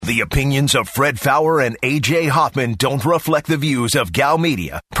The opinions of Fred Fowler and A.J. Hoffman don't reflect the views of Gal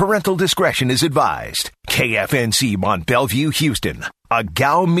Media. Parental discretion is advised. KFNC Mont Bellevue, Houston, a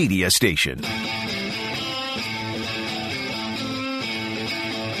Gal Media station.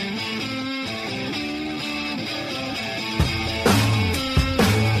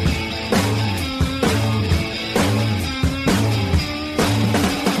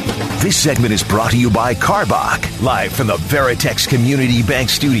 This segment is brought to you by Karbach, live from the Veritex Community Bank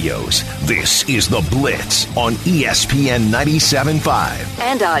Studios. This is The Blitz on ESPN 97.5.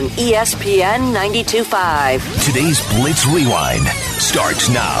 And on ESPN 92.5. Today's Blitz Rewind starts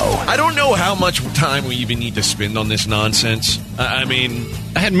now. I don't know how much time we even need to spend on this nonsense. I mean,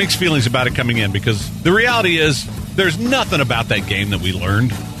 I had mixed feelings about it coming in because the reality is there's nothing about that game that we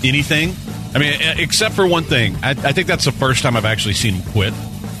learned anything. I mean, except for one thing. I think that's the first time I've actually seen him quit.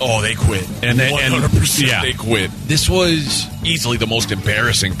 Oh, they quit. And 100% they quit. This was easily the most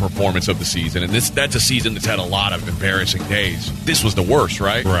embarrassing performance of the season, and that's a season that's had a lot of embarrassing days. This was the worst,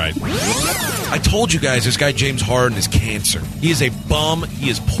 right? Right. I told you guys this guy James Harden is cancer. He is a bum.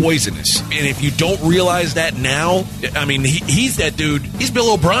 He is poisonous. And if you don't realize that now, I mean, he's that dude. He's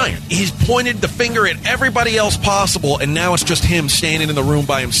Bill O'Brien. He's pointed the finger at everybody else possible, and now it's just him standing in the room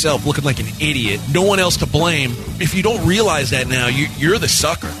by himself looking like an idiot. No one else to blame. If you don't realize that now, you're the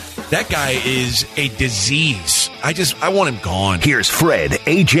sucker. That guy is a disease. I want him gone. Here's Fred,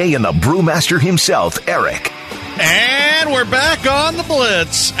 AJ, and the brewmaster himself, Eric. And we're back on the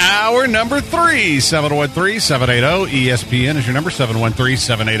Blitz. Hour number 3, 713-780-ESPN is your number,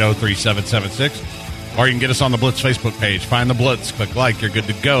 713-780-3776. Or you can get us on the Blitz Facebook page. Find the Blitz. Click like. You're good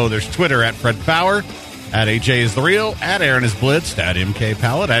to go. There's Twitter at Fred Power, at AJ is the Real, at Aaron is Blitzed, at MK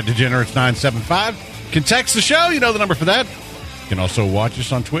Pallet, at Degenerates975. Can text the show. You know the number for that. You can also watch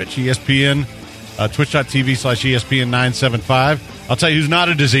us on Twitch, ESPN, twitch.tv/ESPN975. I'll tell you who's not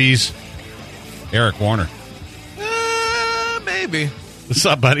a disease. Eric Warner. Maybe. What's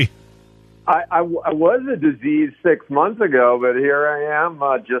up, buddy? I was a disease 6 months ago, but here I am,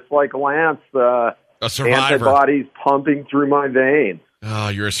 just like Lance, a survivor. Antibodies pumping through my veins. Oh,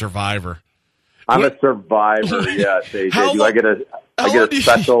 you're a survivor. I'm a survivor, yes. AJ. I get a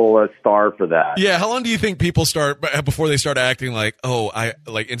special star for that. Yeah, how long do you think people start before they start acting like,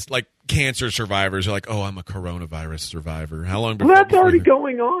 it's like cancer survivors are like, oh, I'm a coronavirus survivor? How long? Well, that's already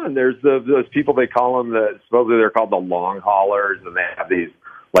going on. There's those people, they call them supposedly they're called the long haulers, and they have these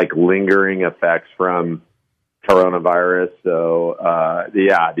like lingering effects from coronavirus. So,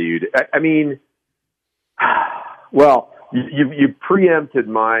 yeah, dude. I mean, well, you preempted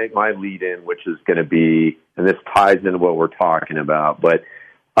my lead-in, which is going to be, and this ties into what we're talking about, but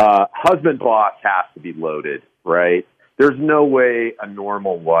husband boss has to be loaded, right? There's no way a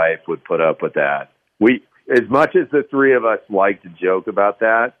normal wife would put up with that. As much as the three of us like to joke about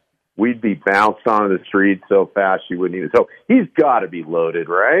that, we'd be bounced on the street so fast you wouldn't even. So he's got to be loaded,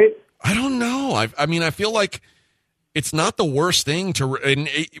 right? I don't know. I mean, I feel like it's not the worst thing to.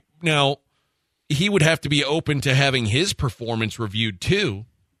 Now, he would have to be open to having his performance reviewed too.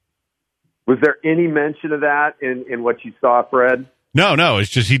 Was there any mention of that in what you saw, Fred? No. It's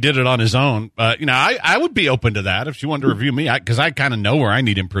just he did it on his own. I would be open to that if she wanted to review me, because I kind of know where I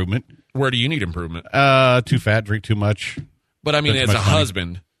need improvement. Where do you need improvement? Too fat, drink too much. But I mean, as a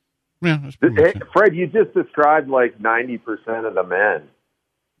husband. Yeah, Fred, you just described like 90% of the men.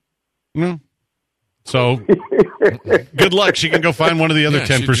 No. So, good luck. She can go find one of the other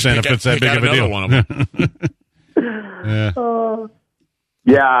 10% if it's that big of a deal. One of them.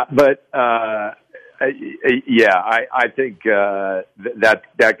 Yeah, but I think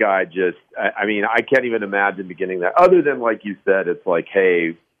that guy just. I mean, I can't even imagine beginning that. Other than like you said, it's like,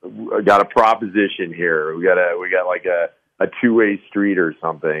 hey, we got a proposition here. We got like a two-way street or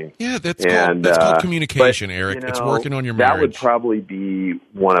something. Yeah, that's called communication, but, Eric. It's working on your marriage. That would probably be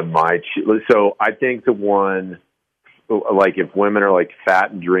one of my. So I think the one, like if women are like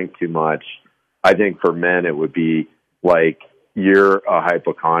fat and drink too much, I think for men it would be like you're a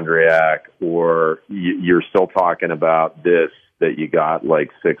hypochondriac, or you're still talking about this that you got like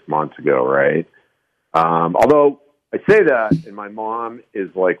 6 months ago, right? Although I say that, and my mom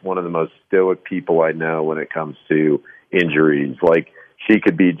is like one of the most stoic people I know when it comes to injuries. Like she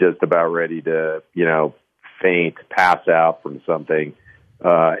could be just about ready to, faint, pass out from something,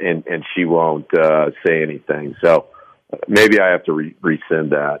 and she won't say anything. So maybe I have to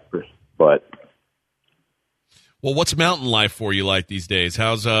rescind that. But well, what's mountain life for you like these days?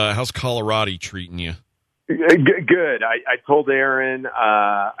 How's Colorado treating you? Good. I told Aaron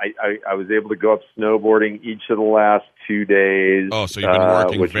I was able to go up snowboarding each of the last 2 days. Oh, so you've been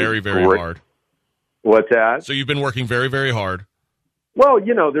working very, very hard. What's that? So you've been working very, very hard. Well,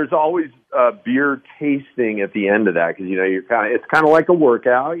 there's always beer tasting at the end of that because it's kind of like a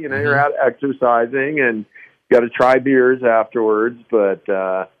workout. You're out exercising and got to try beers afterwards. But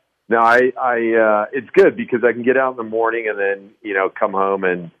no, it's good because I can get out in the morning and then come home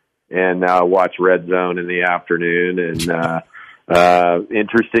and watch Red Zone in the afternoon. And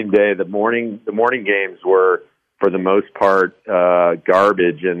interesting day. The morning games were for the most part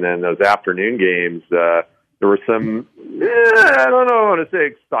garbage, and then those afternoon games. There were some, I don't know, I want to say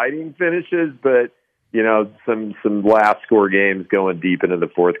exciting finishes, but, some last score games going deep into the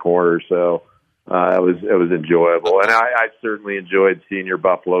fourth quarter. So it was enjoyable. And I certainly enjoyed seeing your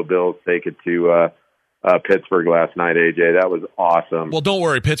Buffalo Bills take it to Pittsburgh last night, AJ. That was awesome. Well, don't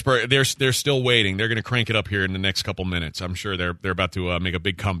worry, Pittsburgh, they're still waiting. They're going to crank it up here in the next couple minutes. I'm sure they're about to make a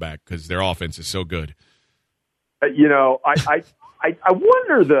big comeback because their offense is so good. I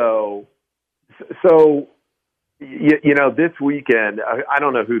wonder, though, so... this weekend, I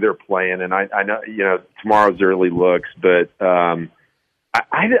don't know who they're playing, and I know, tomorrow's early looks, but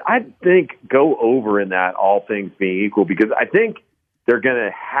I think go over in that, all things being equal, because I think they're going to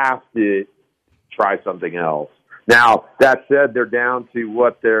have to try something else. Now, that said, they're down to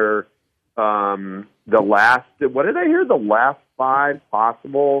what did I hear? The last 5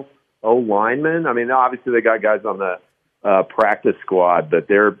 possible O-linemen? I mean, obviously they got guys on the practice squad, but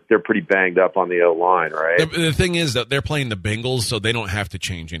they're pretty banged up on the O-line, right? The thing is that they're playing the Bengals, so they don't have to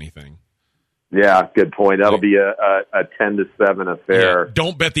change anything. Yeah, good point. That'll be a 10-7 affair. Yeah,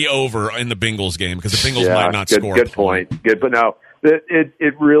 don't bet the over in the Bengals game because the Bengals might not score. Good point. Good, but no,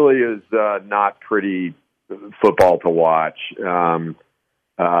 it really is not pretty football to watch.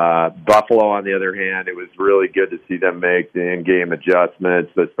 Buffalo, on the other hand, it was really good to see them make the in-game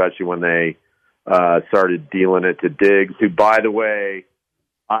adjustments, especially when they started dealing it to Diggs, who, by the way,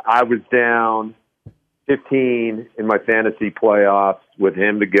 I was down 15 in my fantasy playoffs with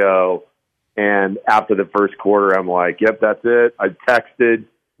him to go. And after the first quarter, I'm like, yep, that's it. I texted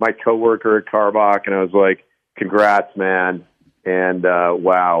my coworker at Karbach, and I was like, congrats, man. And,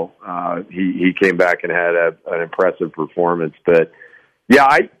 wow, he came back and had an impressive performance. But, yeah,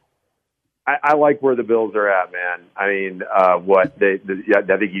 I like where the Bills are at, man. I mean, I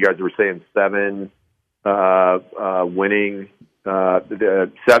think you guys were saying 7 winning,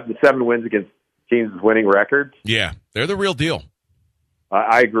 7 wins against teams with winning records. Yeah, they're the real deal.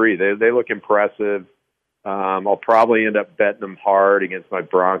 I agree. They look impressive. I'll probably end up betting them hard against my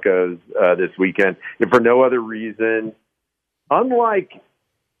Broncos this weekend, and for no other reason. Unlike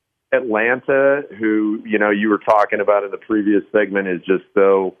Atlanta, who you were talking about in the previous segment, is just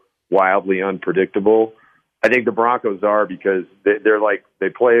so wildly unpredictable. I think the Broncos are, because they're like, they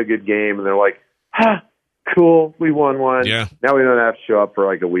play a good game and they're like, cool, we won one. Yeah. Now we don't have to show up for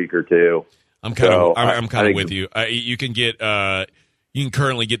like a week or two. I'm kind of with you. You can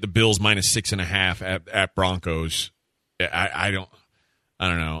currently get the Bills -6.5 at Broncos. I don't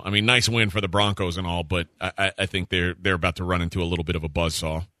know. I mean, nice win for the Broncos and all, but I think they're about to run into a little bit of a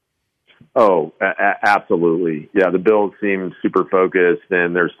buzzsaw. Oh, absolutely. Yeah, the Bills seem super focused,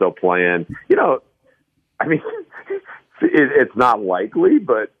 and they're still playing. I mean, it's not likely,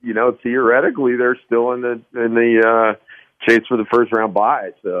 but, theoretically, they're still in the chase for the first round bye.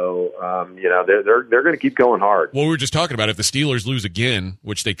 So, they're going to keep going hard. Well, we were just talking about if the Steelers lose again,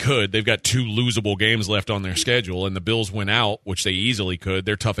 which they could, they've got 2 losable games left on their schedule, and the Bills win out, which they easily could.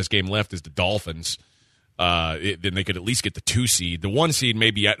 Their toughest game left is the Dolphins. Then they could at least get the 2 seed. The 1 seed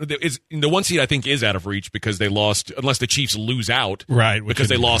the 1 seed I think is out of reach because they lost, unless the Chiefs lose out, right? Because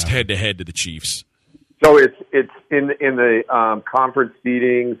they lost head to head to the Chiefs. So it's in the conference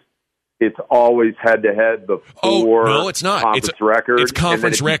seedings. It's always head to head before. Oh no, it's not. Conference record. It's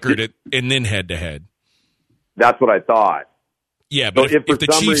conference record and then head to head. That's what I thought. Yeah, but if the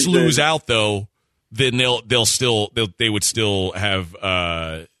Chiefs lose out though, then they would still have.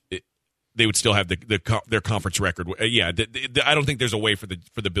 They would still have their conference record. I don't think there's a way for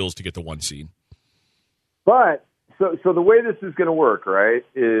the Bills to get the 1 seed. But so the way this is going to work, right,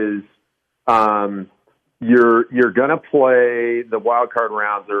 is you're going to play the wild card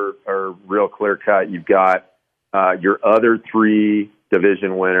rounds are real clear cut. You've got your other 3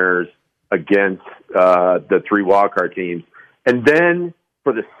 division winners against the 3 wild card teams, and then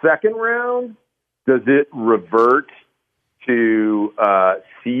for the second round, does it revert to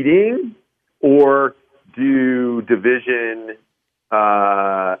seeding? Or do division, you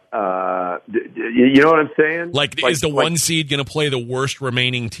know what I'm saying? Is the 1 seed going to play the worst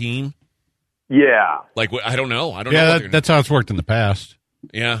remaining team? Yeah. I don't know. Yeah, that's how it's worked in the past.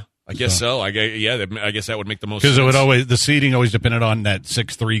 Yeah, I guess so. I guess that would make the most sense. Because the seeding always depended on that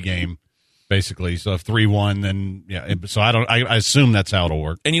 6-3 game basically. So if 3-1, then so I assume that's how it'll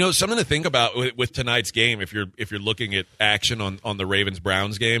work. And something to think about with tonight's game, if you're looking at action on the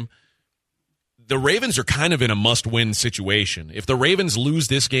Ravens-Browns game, the Ravens are kind of in a must-win situation. If the Ravens lose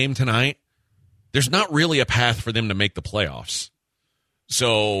this game tonight, there's not really a path for them to make the playoffs.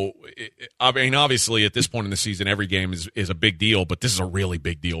 So, I mean, obviously, at this point in the season, every game is a big deal, but this is a really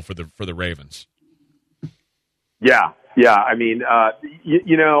big deal for the Ravens. Yeah. I mean, I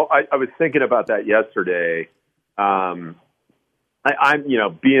was thinking about that yesterday. I'm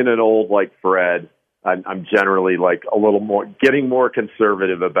being an old like Fred, I'm generally like a little more getting more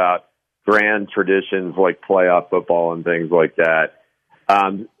conservative about grand traditions like playoff football and things like that.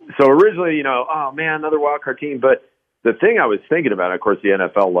 So originally, oh man, another wild card team. But the thing I was thinking about, of course, the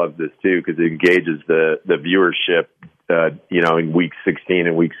NFL loves this too because it engages the viewership, in week 16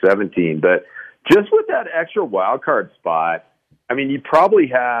 and week 17. But just with that extra wild card spot, I mean, you probably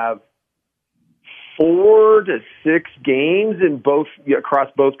have 4 to 6 games in across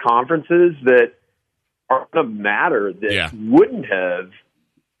both conferences that are going to matter that wouldn't have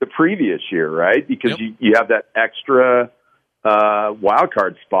the previous year, right? Because you have that extra wild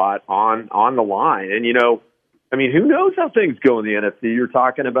card spot on the line. And, I mean, who knows how things go in the NFC? You're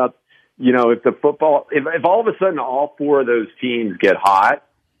talking about, if the football, if all of a sudden all 4 of those teams get hot,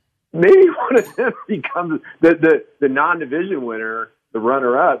 maybe one of them becomes the non-division winner, the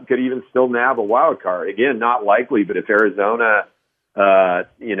runner-up, could even still nab a wild card. Again, not likely, but if Arizona,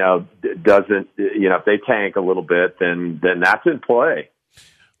 doesn't, if they tank a little bit, then that's in play.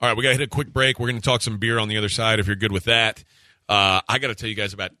 All right, we got to hit a quick break. We're going to talk some beer on the other side if you're good with that. I got to tell you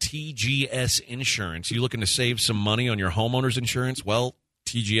guys about TGS Insurance. You looking to save some money on your homeowner's insurance? Well,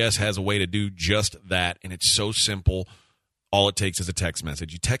 TGS has a way to do just that, and it's so simple. All it takes is a text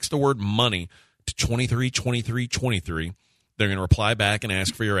message. You text the word money to 232323. They're going to reply back and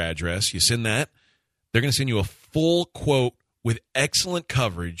ask for your address. You send that. They're going to send you a full quote with excellent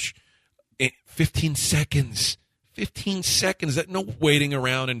coverage in 15 seconds. 15 seconds. That no waiting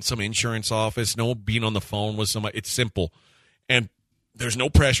around in some insurance office, no being on the phone with somebody. It's simple. And there's no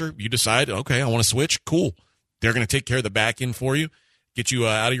pressure. You decide, okay, I want to switch. Cool. They're going to take care of the back end for you, get you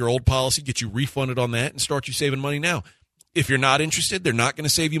out of your old policy, get you refunded on that, and start you saving money now. If you're not interested, they're not going to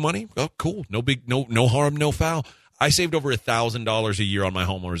save you money. Oh, cool. No harm, no foul. I saved over $1,000 a year on my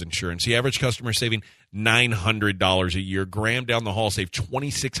homeowner's insurance. The average customer saving $900 a year. Graham down the hall saved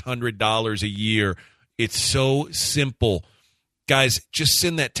 $2,600 a year. It's so simple. Guys, just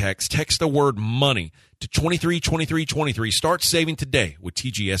send that text. Text the word money to 232323. Start saving today with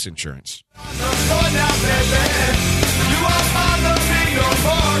TGS Insurance.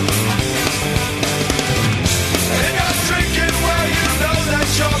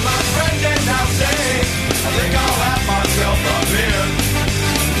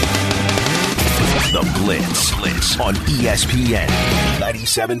 The Blitz on ESPN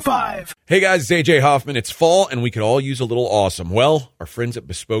 97.5. Hey guys, it's AJ Hoffman. It's fall and we could all use a little awesome. Well, our friends at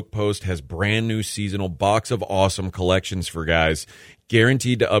Bespoke Post has brand new seasonal Box of Awesome collections for guys,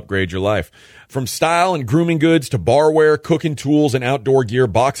 guaranteed to upgrade your life. From style and grooming goods to barware, cooking tools, and outdoor gear,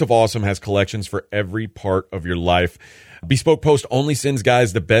 Box of Awesome has collections for every part of your life. Bespoke Post only sends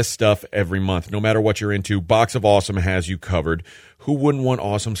guys the best stuff every month. No matter what you're into, Box of Awesome has you covered. Who wouldn't want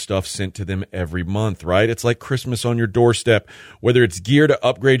awesome stuff sent to them every month, right? It's like Christmas on your doorstep. Whether it's gear to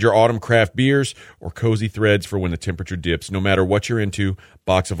upgrade your autumn craft beers or cozy threads for when the temperature dips, no matter what you're into,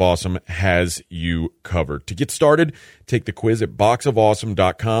 Box of Awesome has you covered. To get started, take the quiz at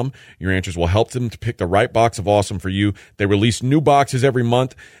boxofawesome.com. Your answers will help them to pick the right Box of Awesome for you. They release new boxes every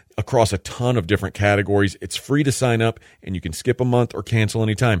month across a ton of different categories. It's free to sign up, and you can skip a month or cancel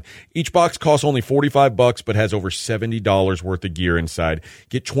anytime. Each box costs only $45, but has over $70 worth of gear inside.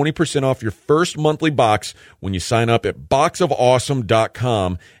 Get 20% off your first monthly box when you sign up at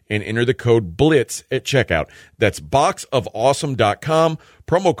boxofawesome.com and enter the code BLITZ at checkout. That's boxofawesome.com,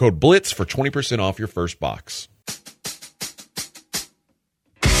 promo code BLITZ for 20% off your first box.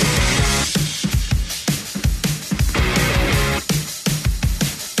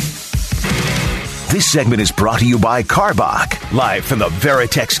 This segment is brought to you by Karbach, live from the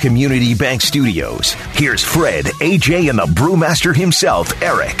Veritex Community Bank Studios. Here's Fred, AJ, and the brewmaster himself,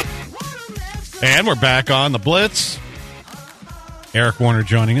 Eric. And we're back on the Blitz. Eric Warner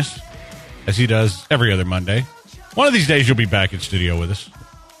joining us, as he does every other Monday. One of these days you'll be back in studio with us.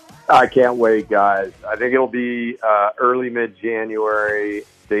 I can't wait, guys. I think it'll be early, mid-January.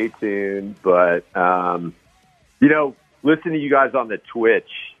 Stay tuned. But, listen to you guys on the Twitch.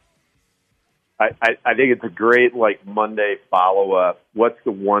 I think it's a great, Monday follow-up. What's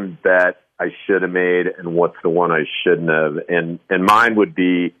the one bet I should have made and what's the one I shouldn't have? And mine would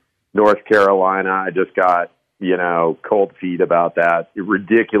be North Carolina. I just got, cold feet about that,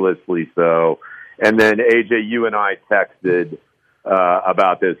 ridiculously so. And then, AJ, you and I texted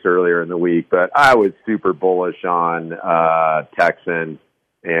about this earlier in the week, but I was super bullish on Texan,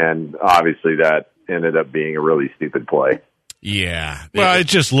 and obviously that ended up being a really stupid play. Yeah. Well, it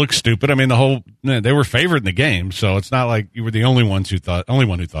just looks stupid. I mean, they were favored in the game, so it's not like you were the only one who thought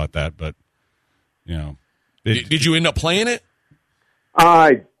that, but, Did you end up playing it?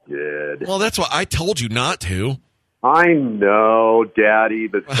 I did. Well, that's why I told you not to. I know, Daddy,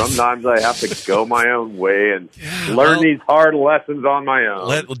 but sometimes I have to go my own way and learn these hard lessons on my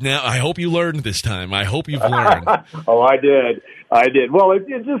own. Now, I hope you learned this time. I hope you've learned. Oh, I did. Well, it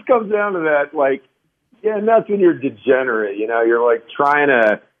just comes down to that, and that's when you're degenerate. You're like trying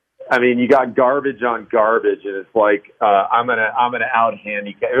to. I mean, you got garbage on garbage, and it's like I'm gonna out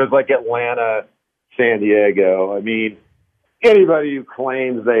handicap. It was like Atlanta, San Diego. I mean, anybody who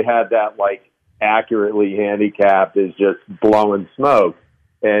claims they had that accurately handicapped is just blowing smoke.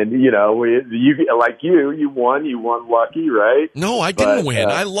 And you won lucky, right? No, I didn't win.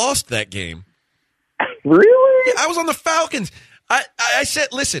 I lost that game. Really? I was on the Falcons. I said,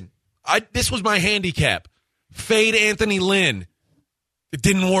 listen, this was my handicap. Fade Anthony Lynn. It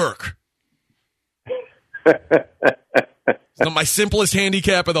didn't work. It's my simplest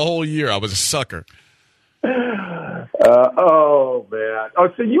handicap of the whole year. I was a sucker. Oh, man. Oh,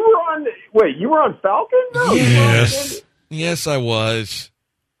 so you were on Falcon? No, yes. Yes, I was.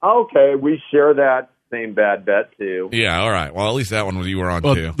 Okay, we share that same bad bet, too. Yeah, all right. Well, at least that one you were on,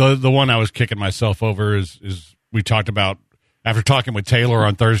 too. The one I was kicking myself over is we talked about, after talking with Taylor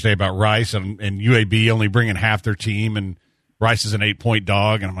on Thursday about Rice and UAB only bringing half their team, and Rice is an 8-point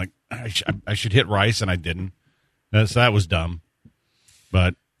dog, and I'm like, I should hit Rice, and I didn't. So that was dumb.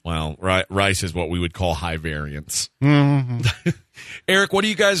 But well, Rice is what we would call high variance. Mm-hmm. Eric, what do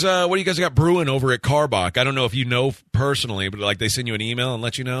you guys got brewing over at Karbach? I don't know if you know personally, but they send you an email and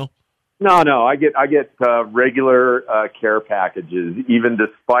let you know. No, I get regular care packages, even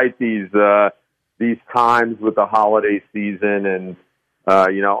despite these times with the holiday season and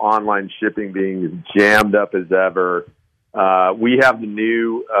online shipping being jammed up as ever. We have the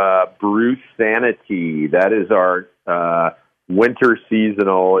new Brew Sanity. That is our winter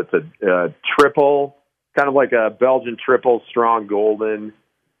seasonal. It's a triple, kind of like a Belgian triple, strong golden.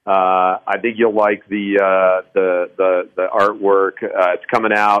 I think you'll like the artwork. It's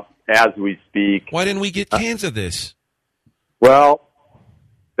coming out as we speak. Why didn't we get cans of this? Well,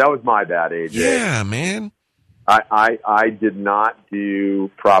 that was my bad, AJ. Yeah, man. I did not do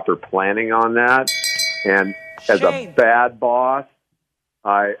proper planning on that, and as a bad boss,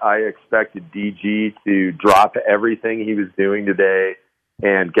 I expected DG to drop everything he was doing today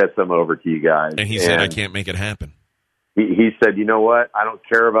and get them over to you guys. And he said, I can't make it happen. He said, you know what? I don't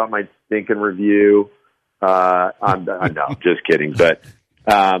care about my stinking review. I'm just kidding. But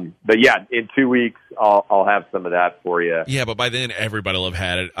yeah, in 2 weeks, I'll have some of that for you. Yeah, but by then, everybody will have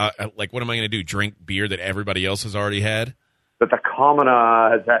had it. What am I going to do? Drink beer that everybody else has already had? That the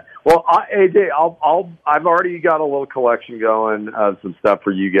Kamina has had. Well, AJ, I've already got a little collection going of some stuff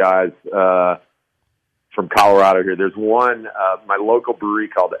for you guys from Colorado here. There's one, my local brewery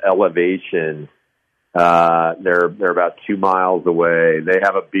called Elevation. They're about 2 miles away. They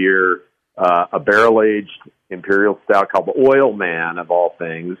have a beer, a barrel-aged imperial stout called the Oil Man, of all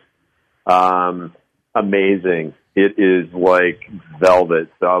things. Amazing. It is like velvet.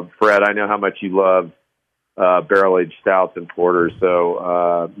 So, Fred, I know how much you love barrel-aged stouts and porters, so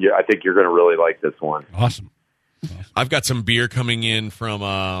I think you're going to really like this one. Awesome. I've got some beer coming in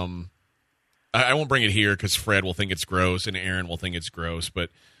from I won't bring it here because Fred will think it's gross and Aaron will think it's gross, but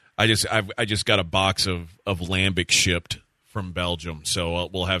I just got a box of lambic shipped from Belgium, so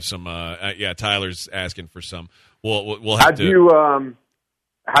we'll have some. Tyler's asking for some. We'll have to.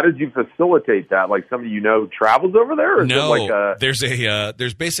 How did you facilitate that? Like somebody travels over there? Or no, is it like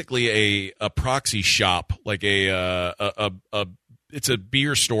there's basically a proxy shop, like it's a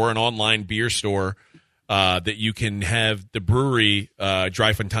beer store, an online beer store that you can have the brewery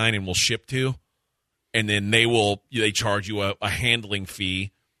Dry Fontaine and will ship to, and then they charge you a handling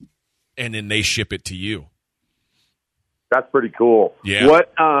fee, and then they ship it to you. That's pretty cool. Yeah.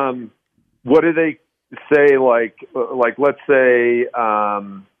 What do they say? Like let's say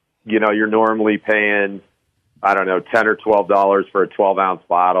you're normally paying, I don't know, $10 or $12 for a 12-ounce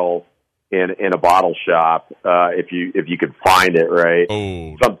bottle in a bottle shop if you could find it, right?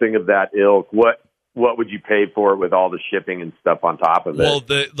 Oh. Something of that ilk. What would you pay for it with all the shipping and stuff on top of it? Well,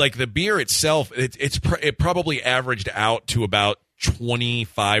 the beer itself, it probably averaged out to about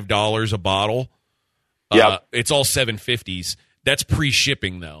 $25 a bottle. Yeah, it's all 750s. That's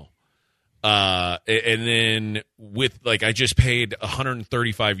pre-shipping though. And then I just paid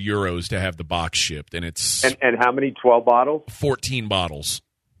 135 euros to have the box shipped, and it's and how many 12 bottles? 14 bottles.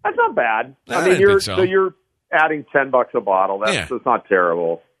 That's not bad. I mean, you're adding $10 a bottle. That's not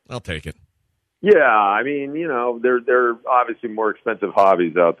terrible. I'll take it. Yeah, I mean, there are obviously more expensive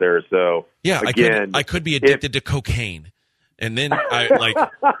hobbies out there. So yeah, again, I could be addicted to cocaine, and then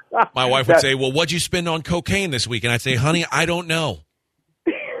my wife would say, "Well, what'd you spend on cocaine this week?" And I'd say, "Honey, I don't know."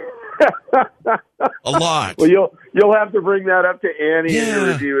 A lot. Well, you'll have to bring that up to Annie in your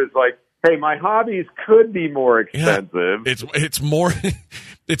review. It's like, hey, my hobbies could be more expensive. Yeah, it's more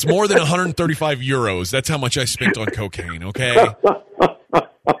it's more than 135 euros. That's how much I spent on cocaine. Okay.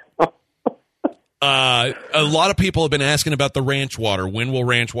 A lot of people have been asking about the ranch water. When will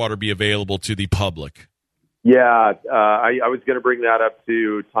ranch water be available to the public? Yeah, I was going to bring that up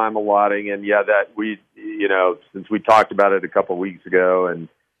to time allotting, and that we, since we talked about it a couple of weeks ago, and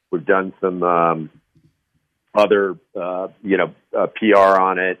we've done some other, PR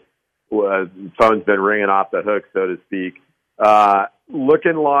on it. Phone's been ringing off the hook, so to speak.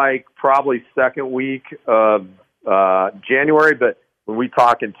 Looking like probably second week of January, but when we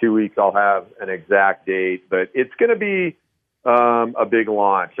talk in 2 weeks, I'll have an exact date. But it's going to be a big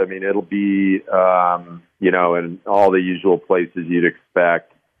launch. I mean, it'll be, in all the usual places you'd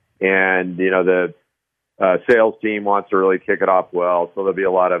expect. And, the sales team wants to really kick it off well, so there'll be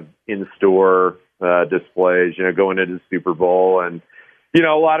a lot of in-store displays, going into the Super Bowl. And, a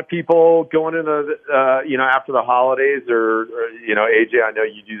lot of people going into, after the holidays or, AJ, I know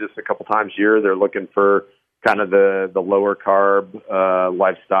you do this a couple times a year. They're looking for kind of the lower carb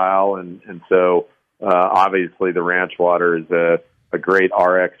lifestyle. And so obviously the ranch water is a great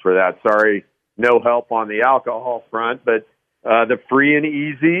RX for that. Sorry, no help on the alcohol front, but the free and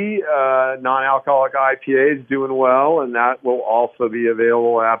easy non-alcoholic IPA is doing well, and that will also be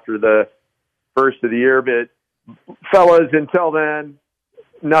available after the first of the year. But fellas, until then,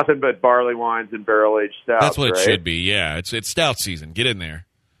 nothing but barley wines and barrel-aged stouts. That's what right? It should be, yeah. It's stout season. Get in there.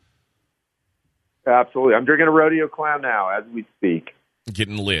 Absolutely. I'm drinking a Rodeo Clown now as we speak.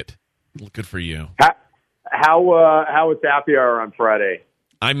 Getting lit. Good for you. How was happy hour on Friday?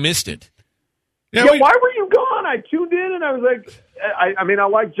 I missed it. Yeah, why were you gone? I tuned in and I was like, I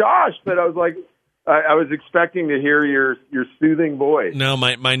like Josh, but I was like, I was expecting to hear your soothing voice. No,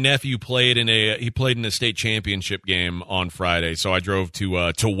 my nephew played in a state championship game on Friday, so I drove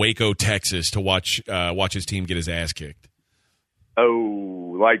to Waco, Texas, to watch his team get his ass kicked.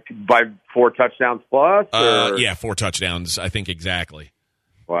 Oh, like by 4 touchdowns plus? Yeah, 4 touchdowns, I think exactly.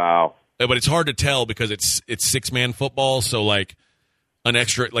 Wow. But it's hard to tell because it's 6-man football, so like an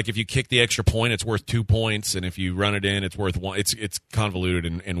extra, like if you kick the extra point, it's worth 2 points, and if you run it in, it's worth 1. It's convoluted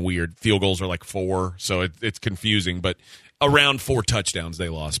and weird. Field goals are like 4, so it's confusing. But around 4 touchdowns, they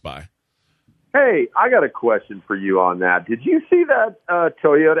lost by. Hey, I got a question for you on that. Did you see that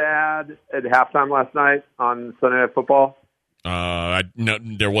Toyota ad at halftime last night on Sunday Night Football? No,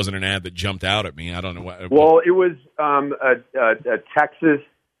 there wasn't an ad that jumped out at me. I don't know what. Well, it was a Texas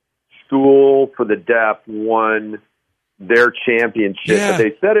school for the deaf won their championship. Yeah. But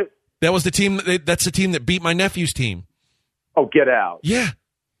they said it. That was the team. That's the team that beat my nephew's team. Oh, get out! Yeah.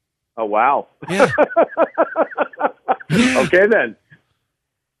 Oh, wow. Yeah. Okay, then.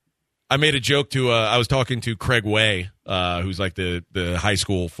 I made a joke to. I was talking to Craig Way, who's like the high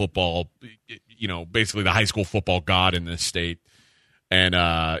school football, basically the high school football god in this state, and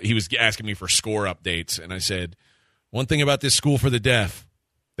he was asking me for score updates, and I said, one thing about this school for the deaf,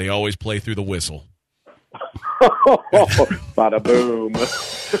 they always play through the whistle. Bada boom.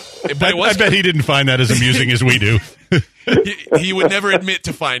 I bet he didn't find that as amusing as we do. He would never admit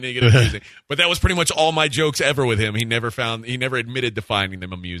to finding it amusing. But that was pretty much all my jokes ever with him. He never admitted to finding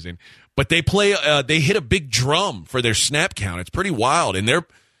them amusing. But they they hit a big drum for their snap count. It's pretty wild, and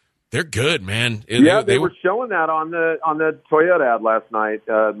they're good, man. They were showing that on the Toyota ad last night.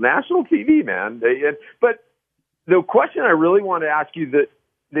 National TV, man. But the question I really want to ask you that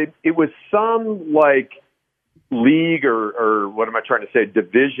it was some like league or what am I trying to say,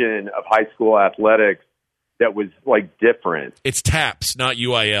 division of high school athletics that was like different. It's TAPS, not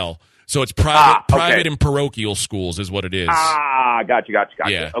UIL. So it's private and parochial schools is what it is. Gotcha.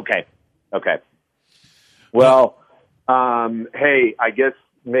 Yeah. Okay. Well, hey, I guess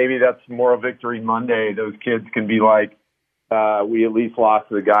maybe that's Moral Victory Monday. Those kids can be like, we at least lost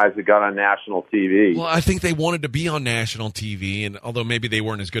to the guys that got on national TV. Well, I think they wanted to be on national TV, and although maybe they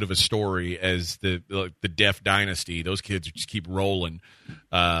weren't as good of a story as the Deaf Dynasty, those kids just keep rolling.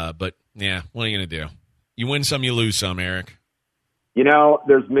 But, yeah, what are you going to do? You win some, you lose some, Eric.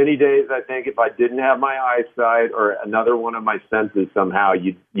 There's many days I think if I didn't have my eyesight or another one of my senses somehow,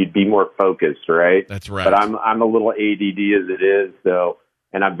 you'd be more focused, right? That's right. But I'm a little ADD as it is, so,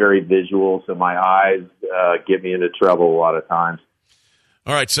 and I'm very visual, so my eyes get me into trouble a lot of times.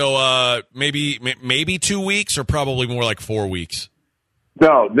 All right, so maybe 2 weeks or probably more like 4 weeks.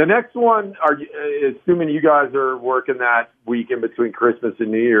 So the next one, assuming you guys are working that week in between Christmas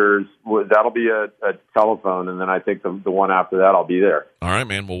and New Year's, that'll be a telephone, and then I think the one after that I'll be there. All right,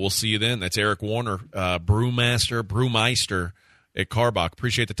 man. Well, we'll see you then. That's Eric Warner, brewmeister at Karbach.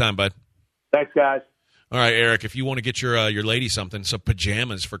 Appreciate the time, bud. Thanks, guys. All right, Eric, if you want to get your lady something, some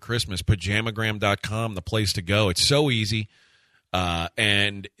pajamas for Christmas, pajamagram.com, the place to go. It's so easy,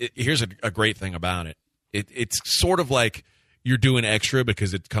 and here's a great thing about it. It's sort of like you're doing extra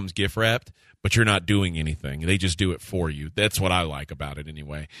because it comes gift wrapped, but you're not doing anything. They just do it for you. That's what I like about it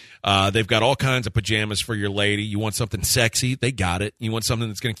anyway. They've got all kinds of pajamas for your lady. You want something sexy? They got it. You want something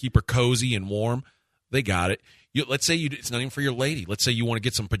that's going to keep her cozy and warm? They got it. Let's say it's not even for your lady. Let's say you want to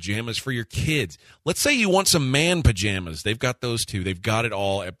get some pajamas for your kids. Let's say you want some man pajamas. They've got those too. They've got it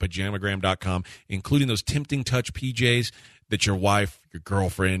all at pajamagram.com, including those tempting touch PJs that your wife, your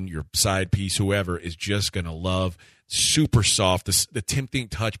girlfriend, your side piece, whoever is just going to love. Super soft. The tempting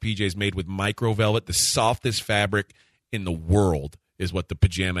touch PJs made with micro velvet, the softest fabric in the world is what the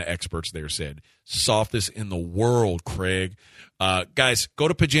pajama experts there said. Softest in the world, Craig. Guys, go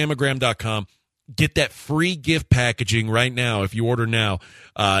to pajamagram.com. Get that free gift packaging right now if you order now.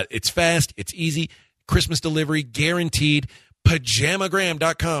 It's fast. It's easy. Christmas delivery guaranteed.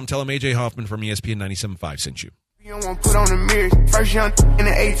 Pajamagram.com. Tell them AJ Hoffman from ESPN 97.5 sent you. You don't want to put on the mirrors. First young in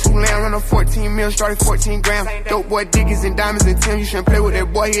the A2 land, run on 14 mil, started 14 grams. Dope boy diggers and diamonds and Tim. You shouldn't play with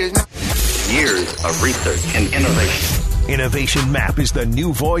that boy. He is not. Years of research and innovation. Innovation Map is the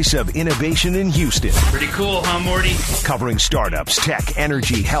new voice of innovation in Houston. Pretty cool, huh, Morty? Covering startups, tech,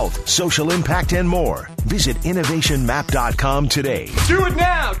 energy, health, social impact, and more. Visit innovationmap.com today. Do it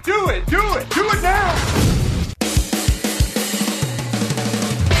now. Do it. Do it. Do it now.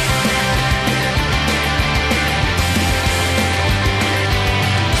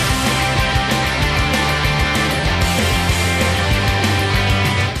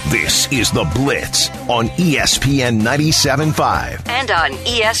 This is The Blitz on ESPN 97.5. And on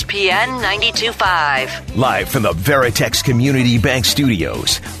ESPN 92.5. Live from the Veritex Community Bank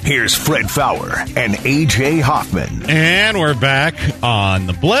Studios, here's Fred Fowler and AJ Hoffman. And we're back on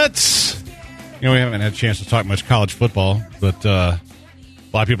The Blitz. We haven't had a chance to talk much college football, but a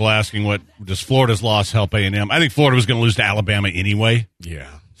lot of people asking, what does Florida's loss help A&M? I think Florida was going to lose to Alabama anyway. Yeah.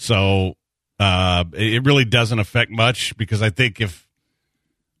 So it really doesn't affect much because I think if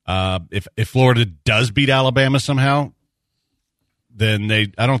Florida does beat Alabama somehow, then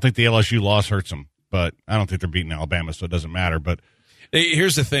I don't think the LSU loss hurts them. But I don't think they're beating Alabama, so it doesn't matter. But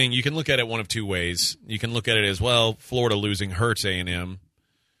here's the thing: you can look at it one of two ways. You can look at it as, well, Florida losing hurts A&M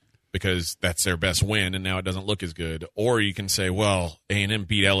because that's their best win, and now it doesn't look as good. Or you can say, well, A&M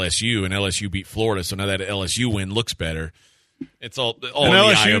beat LSU, and LSU beat Florida, so now that LSU win looks better. It's all in the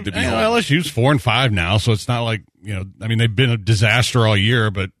eye of the beholder. LSU's 4-5 now, so it's not like they've been a disaster all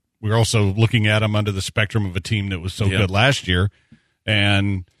year, but we're also looking at them under the spectrum of a team that was so good last year.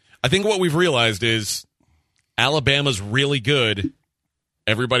 And I think what we've realized is Alabama's really good.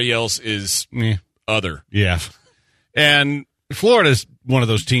 Everybody else is other. Yeah. And Florida's one of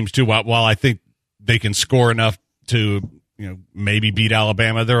those teams, too. While I think they can score enough to maybe beat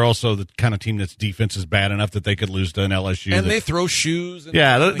Alabama, they're also the kind of team that's defense is bad enough that they could lose to an LSU. And they throw shoes.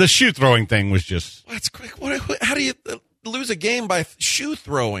 And the shoe throwing thing was just... That's quick. How do you lose a game by shoe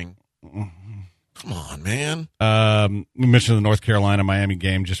throwing? Come on, man. We mentioned the North Carolina-Miami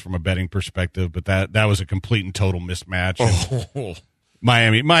game just from a betting perspective, but that was a complete and total mismatch. Oh.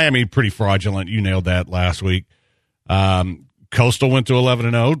 Miami pretty fraudulent. You nailed that last week. Coastal went to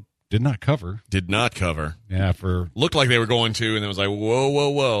 11-0. Did not cover. Yeah, looked like they were going to, and it was like,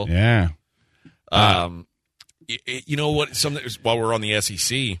 whoa. Yeah. You know what? While we're on the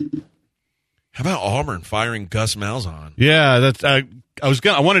SEC, how about Auburn firing Gus Malzahn? Yeah, that's. I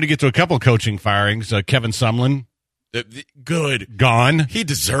wanted to get to a couple of coaching firings. Kevin Sumlin, good, gone. He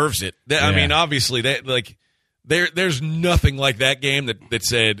deserves it. I mean, obviously, there's nothing like that game that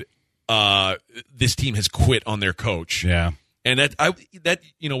said this team has quit on their coach. Yeah. And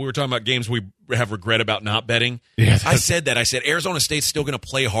we were talking about games we have regret about not betting. Yeah, I said that. I said Arizona State's still going to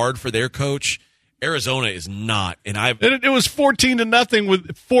play hard for their coach. Arizona is not. And it was 14-0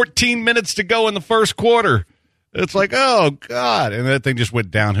 with 14 minutes to go in the first quarter. It's like, oh God, and that thing just went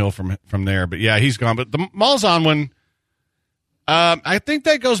downhill from there. But yeah, he's gone. But the Malzahn one, I think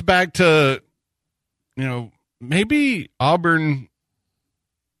that goes back to maybe Auburn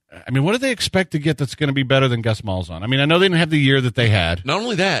I mean, what do they expect to get that's going to be better than Gus Malzahn? I mean, I know they didn't have the year that they had. Not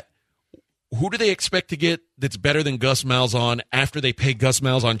only that, who do they expect to get that's better than Gus Malzahn after they pay Gus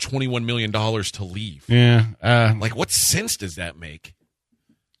Malzahn $21 million to leave? Yeah. What sense does that make?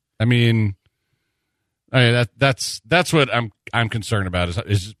 I mean, that's what I'm concerned about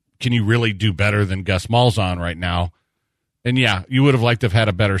is can you really do better than Gus Malzahn right now? And yeah, you would have liked to have had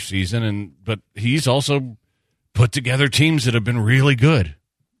a better season, but he's also put together teams that have been really good.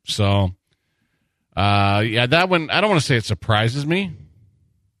 So, yeah, that one, I don't want to say it surprises me,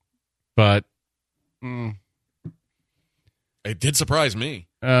 but it did surprise me.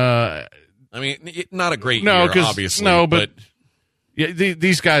 I mean, not a great year, obviously. No, but yeah,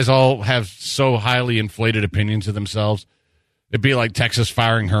 these guys all have so highly inflated opinions of themselves. It'd be like Texas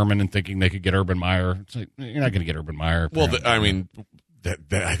firing Herman and thinking they could get Urban Meyer. It's like, you're not going to get Urban Meyer. Well,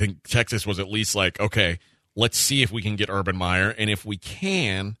 I think Texas was at least like, okay, let's see if we can get Urban Meyer, and if we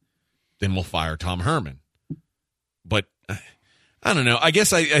can, then we'll fire Tom Herman. But I don't know. I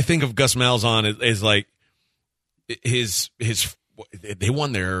guess I think of Gus Malzahn as like his. They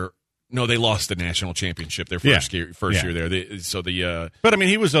won they lost the national championship their first year there. But I mean,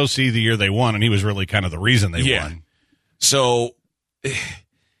 he was OC the year they won, and he was really kind of the reason they won. So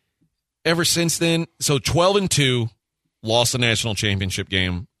ever since then, 12-2, lost the national championship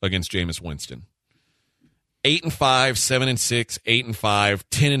game against Jameis Winston. 8-5, 7-6, 8-5,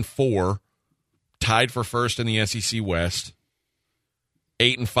 10-4, tied for first in the SEC West.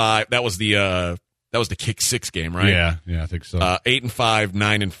 8-5. That was the kick six game, right? Yeah, I think so. 8-5,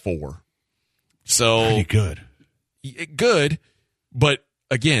 9-4. So pretty good. Good, but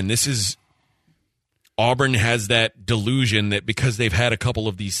again, this is Auburn has that delusion that because they've had a couple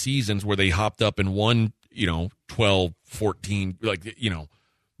of these seasons where they hopped up and won, 12, 14,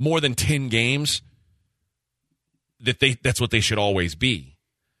 more than 10 games, that's what they should always be.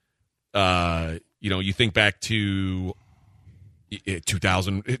 You think back to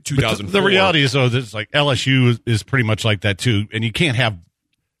 2004. The reality is, though, that it's like LSU is pretty much like that, too, and you can't have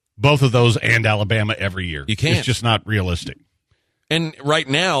both of those and Alabama every year. You can't. It's just not realistic. And right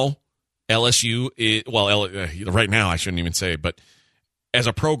now, LSU right now I shouldn't even say it, but as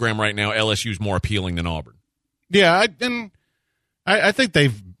a program right now, LSU is more appealing than Auburn. Yeah, I think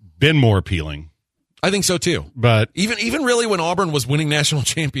they've been more appealing. I think so too. But even really when Auburn was winning national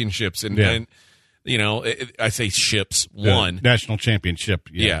championships and I say ships won national championship.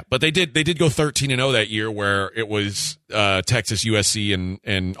 Yeah, but they did go 13-0 that year where it was Texas, USC,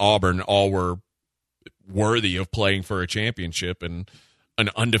 and Auburn all were worthy of playing for a championship, and an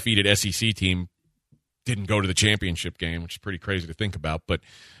undefeated SEC team didn't go to the championship game, which is pretty crazy to think about. But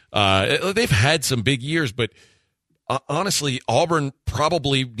they've had some big years. But honestly, Auburn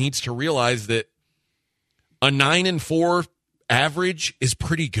probably needs to realize that a 9-4 average is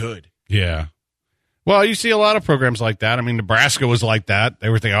pretty good. Yeah. Well, you see a lot of programs like that. I mean, Nebraska was like that. They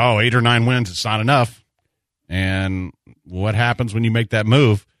were thinking, 8 or 9 wins, it's not enough. And what happens when you make that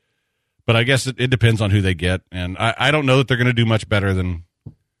move? But I guess it depends on who they get. And I don't know that they're going to do much better than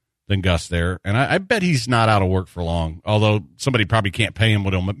Gus there. And I bet he's not out of work for long, although somebody probably can't pay him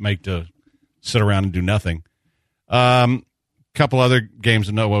what he'll make to sit around and do nothing. Couple other games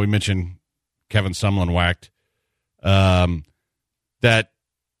to know. Well, we mentioned Kevin Sumlin whacked. That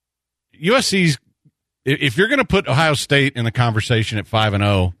USC's, if you're going to put Ohio State in the conversation at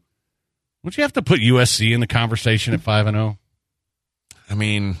 5-0, would you have to put USC in the conversation at 5-0? I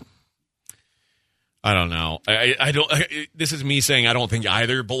mean, I don't know. I don't. This is me saying I don't think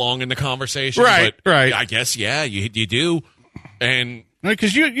either belong in the conversation. Right. I guess you do. And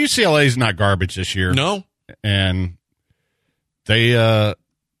because UCLA is not garbage this year. No. And they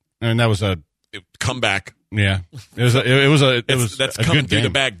and that was a comeback. Yeah. That's coming through the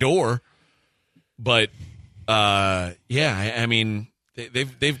back door. But I mean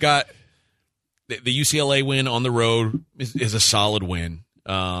they've got the UCLA win on the road is a solid win.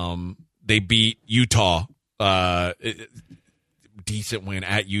 They beat Utah, decent win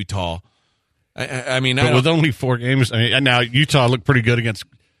at Utah. With only 4 games, now Utah looked pretty good against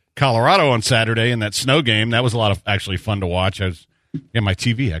Colorado on Saturday in that snow game. That was a lot of actually fun to watch. My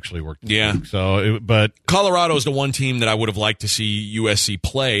TV actually worked. Yeah. But Colorado is the one team that I would have liked to see USC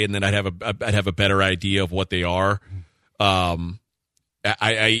play, and then I'd have a better idea of what they are.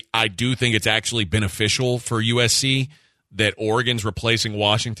 I do think it's actually beneficial for USC that Oregon's replacing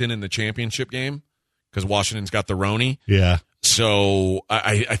Washington in the championship game because Washington's got the Roni. Yeah. So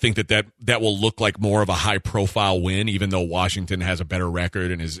I think that will look like more of a high-profile win, even though Washington has a better record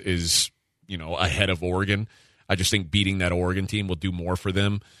and is ahead of Oregon. I just think beating that Oregon team will do more for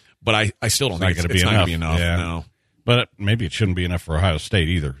them. But I still don't think it's not going to be enough. Yeah. No. But maybe it shouldn't be enough for Ohio State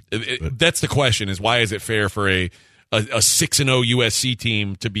either. That's the question: is why is it fair for a 6-0 USC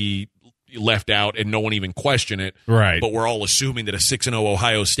team to be left out and no one even question it? Right. But we're all assuming that a 6-0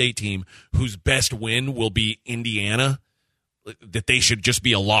 Ohio State team whose best win will be Indiana, that they should just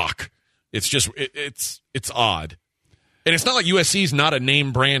be a lock. It's just it's odd, and it's not like USC's not a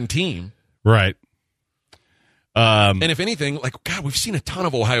name brand team, right? And if anything, like God, we've seen a ton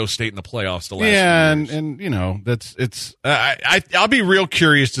of Ohio State in the playoffs the last few years. and you know I'll be real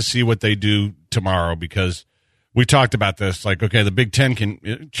curious to see what they do tomorrow, because we talked about this. Like, okay, the Big Ten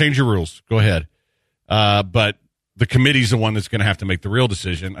can change your rules, go ahead, but the committee's the one that's going to have to make the real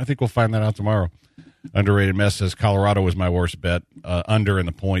decision. I think we'll find that out tomorrow. Underrated Mess says Colorado was my worst bet, under in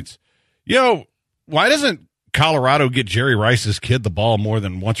the points. Why doesn't Colorado get Jerry Rice's kid the ball more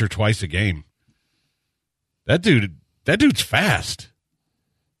than once or twice a game? That dude's fast.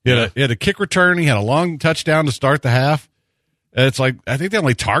 He had a kick return. He had a long touchdown to start the half. It's like, I think they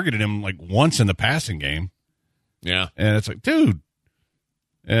only targeted him like once in the passing game. Yeah. And it's like, dude.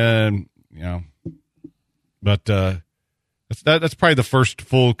 And, but that's probably the first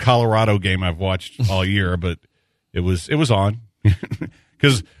full Colorado game I've watched all year, but it was on.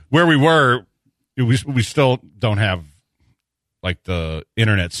 Because where we were, we still don't have like the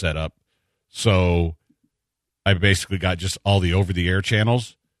internet set up. So I basically got just all the over-the-air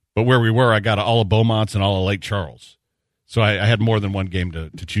channels. But where we were, I got all of Beaumont's and all of Lake Charles. So I had more than one game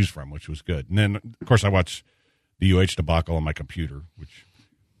to choose from, which was good. And then, of course, I watched the UH debacle on my computer, which,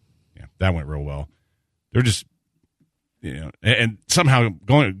 that went real well. They're just, and somehow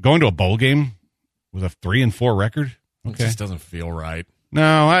going to a bowl game with a 3-4 record. Okay. It just doesn't feel right.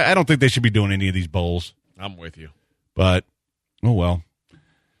 No, I don't think they should be doing any of these bowls. I'm with you. But, oh well.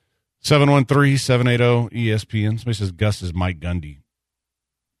 713-780-ESPN. Somebody says Gus is Mike Gundy.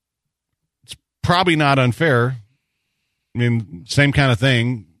 It's probably not unfair. I mean, same kind of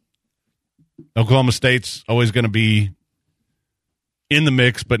thing. Oklahoma State's always going to be in the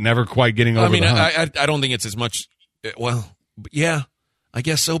mix, but never quite getting over the hump. I don't think it's as much. Well, yeah, I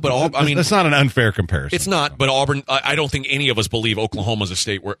guess so. But that's not an unfair comparison. It's not. But Auburn, I don't think any of us believe Oklahoma's a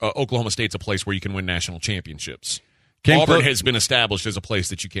state where Oklahoma State's a place where you can win national championships. Auburn has been established as a place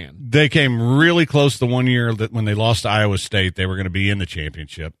that you can. They came really close the one year that when they lost to Iowa State, they were going to be in the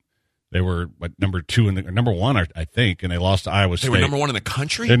championship. They were number 2 number 1, I think, and they lost to Iowa State. They were number 1 in the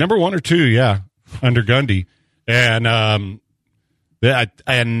country. They're number 1 or 2, yeah, under Gundy, and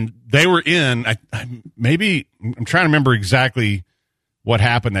they were in. I'm trying to remember exactly what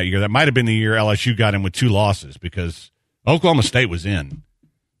happened that year. That might have been the year LSU got in with 2 losses because Oklahoma State was in.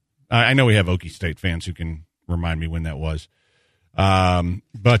 I know we have Okie State fans who can remind me when that was.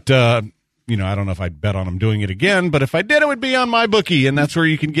 But I don't know if I'd bet on them doing it again, but if I did, it would be on my bookie, and that's where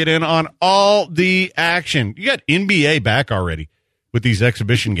you can get in on all the action. You got NBA back already with these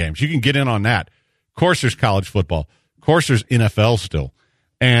exhibition games. You can get in on that. Of course, there's college football. Of course, there's NFL still.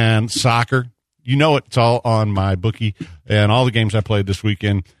 And soccer. It's all on my bookie, and all the games I played this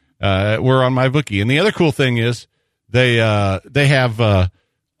weekend were on my bookie. And the other cool thing is they have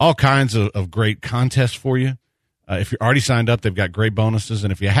all kinds of great contests for you. If you're already signed up, they've got great bonuses.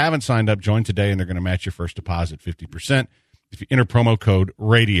 And if you haven't signed up, join today, and they're going to match your first deposit 50% if you enter promo code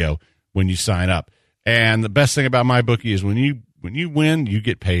RADIO when you sign up. And the best thing about MyBookie is when you win, you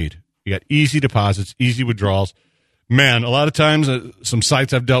get paid. You got easy deposits, easy withdrawals. Man, a lot of times, some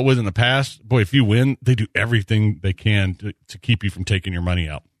sites I've dealt with in the past, boy, if you win, they do everything they can to keep you from taking your money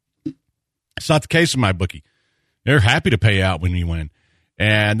out. It's not the case with MyBookie. They're happy to pay out when you win.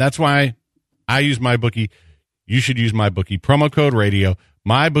 And that's why I use MyBookie. You should use MyBookie. Promo code RADIO,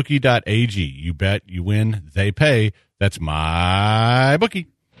 mybookie.ag. You bet, you win, they pay. That's MyBookie.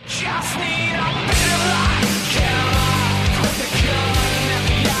 Just need a bit of light. Put the gun at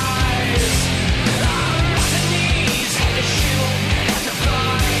the eyes. I'm on the knees, had to shoot, had to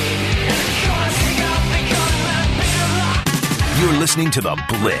fight. And gonna sing out because that bit of light. You're listening to The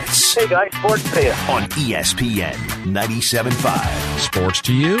Blitz. Hey guys, sports to you. On ESPN 97.5. Sports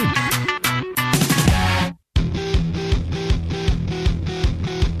to you.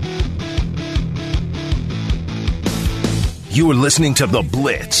 You are listening to The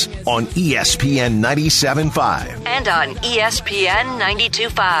Blitz on ESPN 97.5. And on ESPN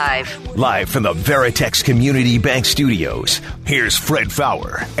 92.5. Live from the Veritex Community Bank Studios, here's Fred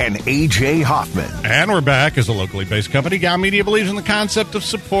Fowler and A.J. Hoffman. And we're back. As a locally based company, Gal Media believes in the concept of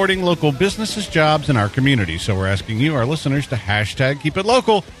supporting local businesses, jobs, in our community. So we're asking you, our listeners, to hashtag keep it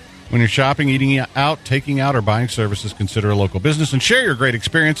local. When you're shopping, eating out, taking out, or buying services, consider a local business and share your great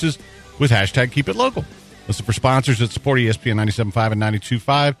experiences with hashtag keep it local. Listen for sponsors that support ESPN 97.5 and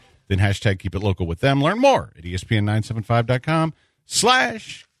 92.5. then hashtag keep it local with them. Learn more at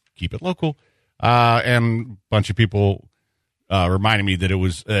ESPN975.com/keepitlocal. And a bunch of people reminding me that it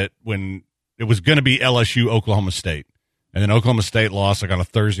was when it was going to be LSU Oklahoma State. And then Oklahoma State lost like on a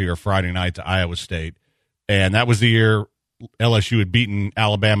Thursday or Friday night to Iowa State. And that was the year LSU had beaten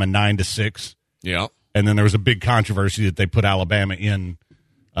Alabama 9-6. Yeah. And then there was a big controversy that they put Alabama in.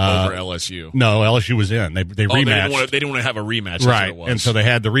 Over LSU. No, LSU was in. They rematched. They didn't want to have a rematch. Right. And so they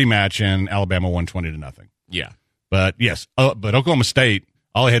had the rematch, and Alabama won 20-0. Yeah. But, yes. But Oklahoma State,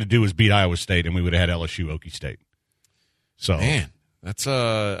 all they had to do was beat Iowa State, and we would have had LSU Okie State. So, man, that's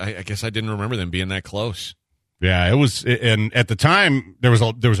I guess I didn't remember them being that close. Yeah, it was. And at the time, there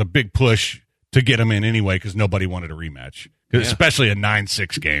was a big push to get them in anyway because nobody wanted a rematch, especially a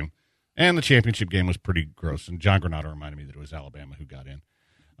 9-6 game. And the championship game was pretty gross. And John Granado reminded me that it was Alabama who got in.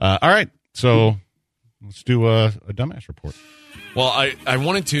 All right, so let's do a dumbass report. Well, I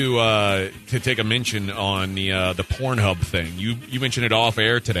wanted to take a mention on the Pornhub thing. You mentioned it off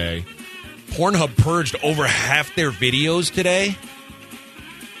air today. Pornhub purged over half their videos today.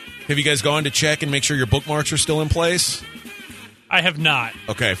 Have you guys gone to check and make sure your bookmarks are still in place? I have not.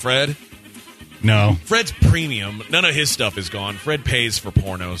 Okay, Fred? No. Fred's premium. None of his stuff is gone. Fred pays for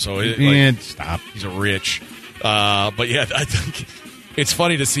porno, so stop. He's a rich. But yeah, I think it's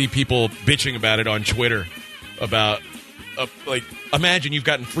funny to see people bitching about it on Twitter about imagine you've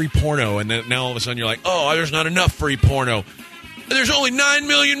gotten free porno and then now all of a sudden you're like, oh, there's not enough free porno. There's only 9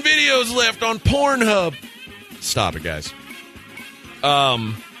 million videos left on Pornhub. Stop it, guys.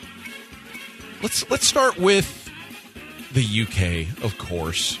 Let's start with the UK, of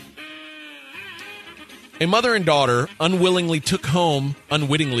course. A mother and daughter unwittingly took home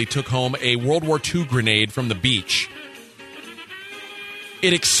a World War II grenade from the beach.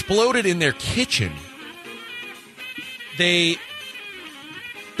 It exploded in their kitchen. They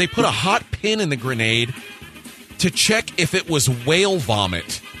put a hot pin in the grenade to check if it was whale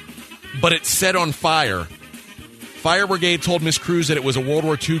vomit, but it set on fire. Fire brigade told Miss Cruz that it was a World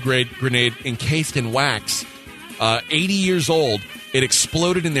War II grenade encased in wax. 80 years old. It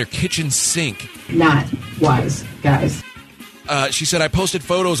exploded in their kitchen sink. Not wise, guys. She said, I posted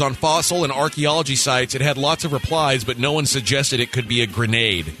photos on fossil and archaeology sites. It had lots of replies, but no one suggested it could be a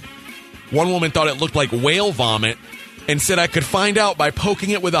grenade. One woman thought it looked like whale vomit and said I could find out by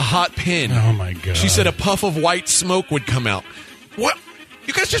poking it with a hot pin. Oh, my God. She said a puff of white smoke would come out. What?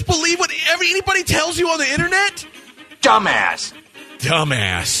 You guys just believe what anybody tells you on the internet? Dumbass.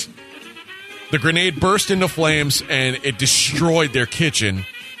 The grenade burst into flames and it destroyed their kitchen.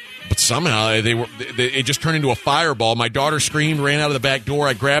 But somehow it just turned into a fireball. My daughter screamed, ran out of the back door.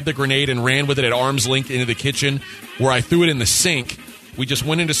 I grabbed the grenade and ran with it at arm's length into the kitchen, where I threw it in the sink. We just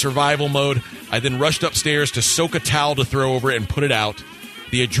went into survival mode. I then rushed upstairs to soak a towel to throw over it and put it out.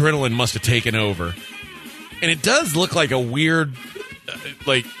 The adrenaline must have taken over. And it does look like a weird,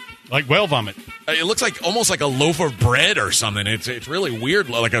 like whale vomit. It looks like almost like a loaf of bread or something. It's really weird,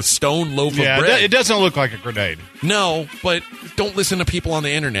 like a stone loaf of bread. It doesn't look like a grenade. No, but don't listen to people on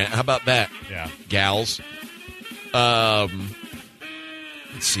the internet. How about that? Yeah. Gals. Let's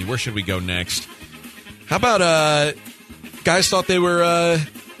see, where should we go next? How about guys thought they were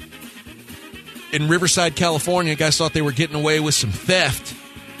in Riverside, California, guys thought they were getting away with some theft.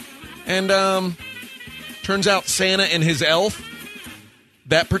 And turns out Santa and his elf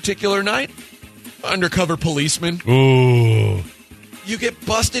that particular night, undercover policeman. Ooh. You get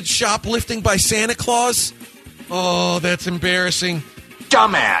busted shoplifting by Santa Claus? Oh, that's embarrassing.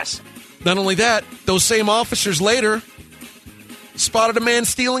 Dumbass. Not only that, those same officers later spotted a man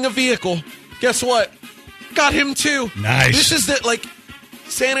stealing a vehicle. Guess what? Got him too. Nice. This is that, like,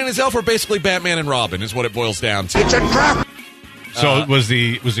 Santa and his elf are basically Batman and Robin, is what it boils down to. It's a trap. So was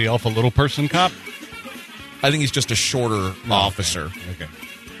the elf a little person cop? I think he's just a shorter officer. Okay.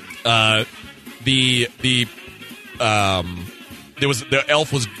 The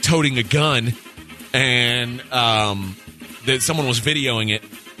elf was toting a gun, and someone was videoing it.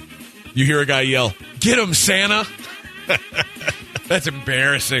 You hear a guy yell, "Get him, Santa!" That's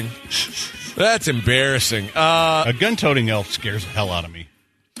embarrassing. That's embarrassing. A gun-toting elf scares the hell out of me.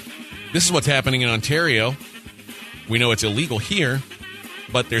 This is what's happening in Ontario. We know it's illegal here,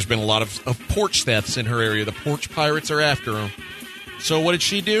 but there's been a lot of porch thefts in her area. The porch pirates are after them. So what did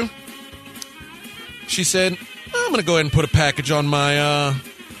she do? She said, I'm going to go ahead and put a package on my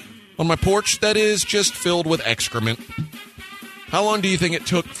porch that is just filled with excrement. How long do you think it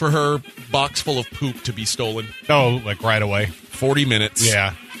took for her box full of poop to be stolen? Oh, like right away. 40 minutes.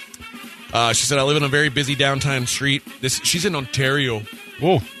 Yeah. She said, I live on a very busy downtown street. She's in Ontario.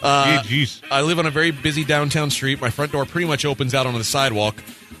 Oh, geez. I live on a very busy downtown street. My front door pretty much opens out onto the sidewalk.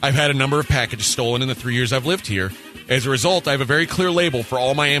 I've had a number of packages stolen in the 3 years I've lived here. As a result, I have a very clear label for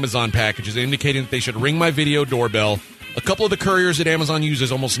all my Amazon packages indicating that they should ring my video doorbell. A couple of the couriers that Amazon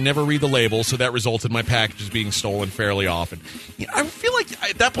uses almost never read the label, so that resulted in my packages being stolen fairly often. I feel like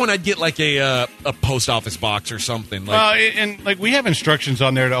at that point I'd get like a post office box or something. And we have instructions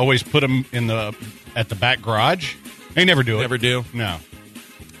on there to always put them at the back garage. They never do it. Never do? No.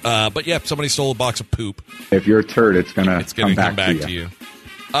 But yeah, somebody stole a box of poop. If you're a turd, it's gonna come back to you.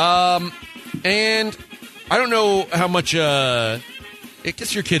 And I don't know how much. I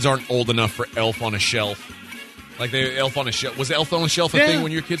guess your kids aren't old enough for Elf on a Shelf. Like Elf on a Shelf. Was Elf on a Shelf a thing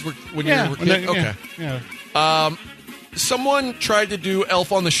when your kids were you were kids? Okay. Yeah. Someone tried to do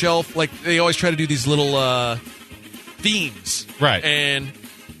Elf on the Shelf. Like they always try to do these little themes, right? And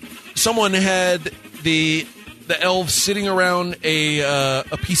someone had the elves sitting around a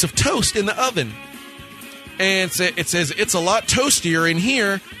piece of toast in the oven, and it says it's a lot toastier in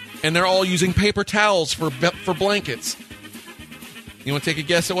here, and they're all using paper towels for blankets. You want to take a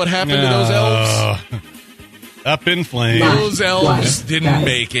guess at what happened to those elves? Up in flames. Those elves didn't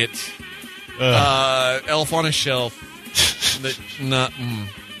make it. Elf on a Shelf.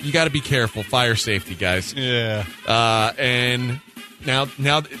 You got to be careful. Fire safety, guys. Yeah. And now,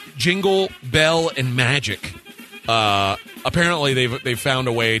 Jingle, Bell, and Magic. Apparently, they've found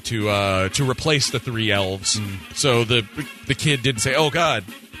a way to replace the 3 elves. So the kid didn't say, "Oh God,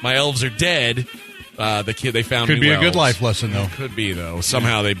 my elves are dead." They found could new be a elves. good life lesson though. Could be though.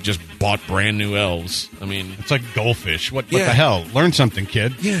 Somehow they just bought brand new elves. I mean, it's like goldfish. What the hell? Learn something,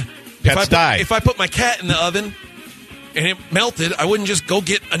 kid. Yeah. Pets die. If I put my cat in the oven and it melted, I wouldn't just go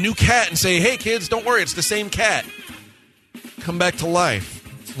get a new cat and say, "Hey kids, don't worry, it's the same cat. Come back to life."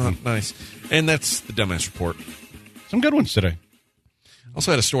 It's not nice. And that's the Dumbass Report. Some good ones today.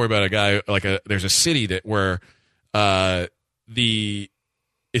 Also had a story about a guy, there's a city where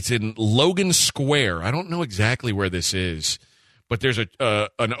it's in Logan Square. I don't know exactly where this is, but there's an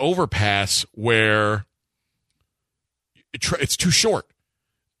overpass where it's too short,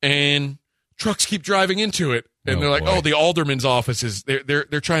 and trucks keep driving into it, and they're like, "Oh, the alderman's office is they're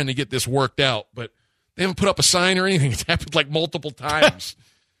trying to get this worked out," but they haven't put up a sign or anything. It's happened like multiple times.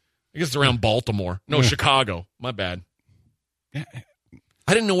 I guess it's around Baltimore. No, Chicago. My bad. I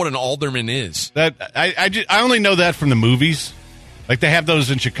didn't know what an alderman is. I only know that from the movies. Like they have those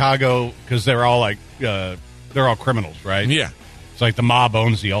in Chicago because they're all they're all criminals, right? Yeah. It's like the mob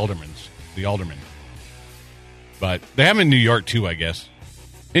owns the aldermen. But they have them in New York too, I guess.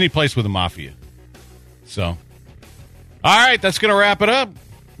 Any place with a mafia. So, all right, that's going to wrap it up.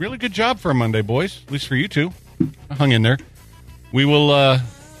 Really good job for a Monday, boys. At least for you two. I hung in there. We will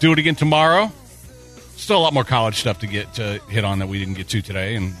do it again tomorrow. Still a lot more college stuff to hit on that we didn't get to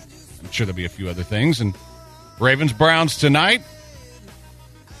today, and I'm sure there'll be a few other things. And Ravens Browns tonight.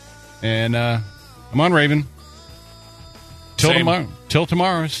 And I'm on Raven. Till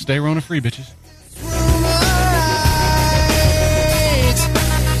tomorrow. Stay Rona free, bitches.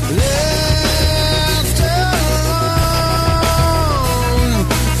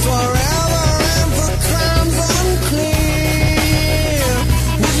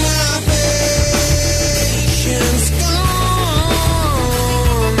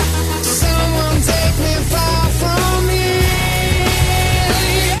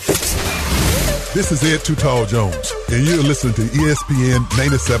 This is Ed Too Tall Jones, and you're listening to ESPN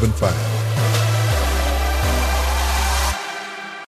 97.5.